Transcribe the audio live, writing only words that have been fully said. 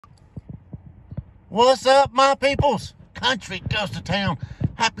What's up, my peoples? Country goes to town.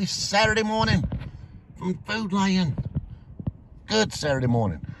 Happy Saturday morning from Food Land. Good Saturday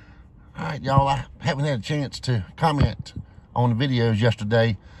morning. All right, y'all, I haven't had a chance to comment on the videos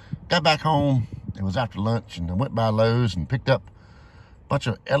yesterday. Got back home, it was after lunch, and I went by Lowe's and picked up a bunch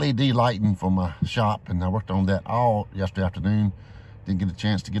of LED lighting for my shop, and I worked on that all yesterday afternoon. Didn't get a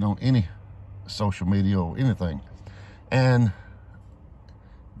chance to get on any social media or anything. And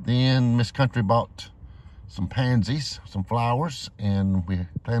then Miss Country bought some pansies, some flowers, and we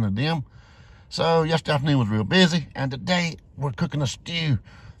planted them. So yesterday afternoon was real busy, and today we're cooking a stew.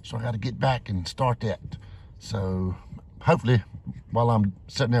 So I got to get back and start that. So hopefully, while I'm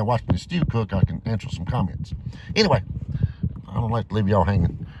sitting there watching the stew cook, I can answer some comments. Anyway, I don't like to leave y'all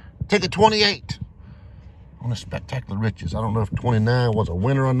hanging. Ticket 28 on the Spectacular Riches. I don't know if 29 was a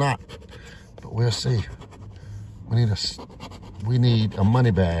winner or not, but we'll see. We need a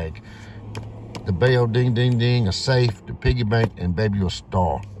money bag, the bell, ding, ding, ding, a safe, the piggy bank, and baby, a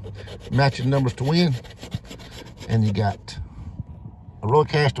star. Matching numbers to win. And you got a roll of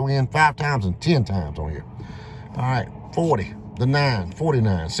cash to win 5 times and 10 times on here. All right, 40, the 9,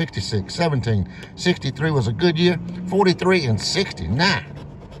 49, 66, 17, 63 was a good year. 43 and 69.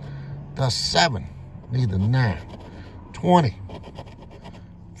 The 7, need the 9. 20,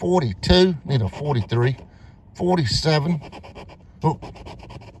 42, need a 43. 47, oh,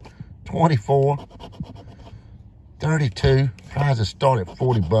 24, 32, prizes start at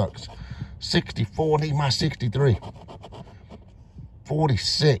 40 bucks. 64, need my 63.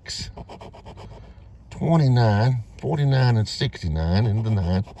 46, 29, 49 and 69 in the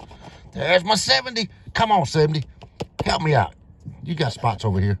 9. There's my 70. Come on, 70. Help me out. You got spots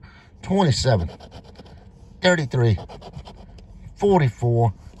over here. 27, 33,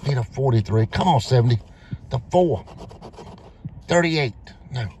 44, need a 43. Come on, 70. The 4, 38,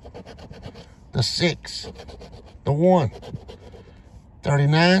 no. The 6, the 1,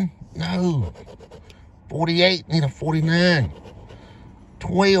 39, no. 48, need a 49.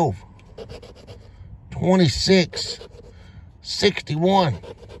 12, 26, 61,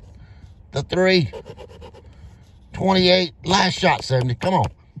 the 3, 28, last shot, 70. Come on,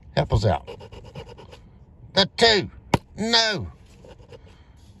 help us out. The 2, no.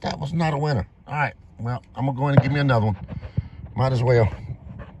 That was not a winner. All right. Well, I'm going to go in and give me another one. Might as well.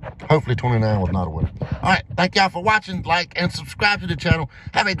 Hopefully 29 was not a winner. All right. Thank y'all for watching. Like and subscribe to the channel.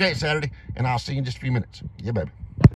 Have a great Saturday, and I'll see you in just a few minutes. Yeah, baby.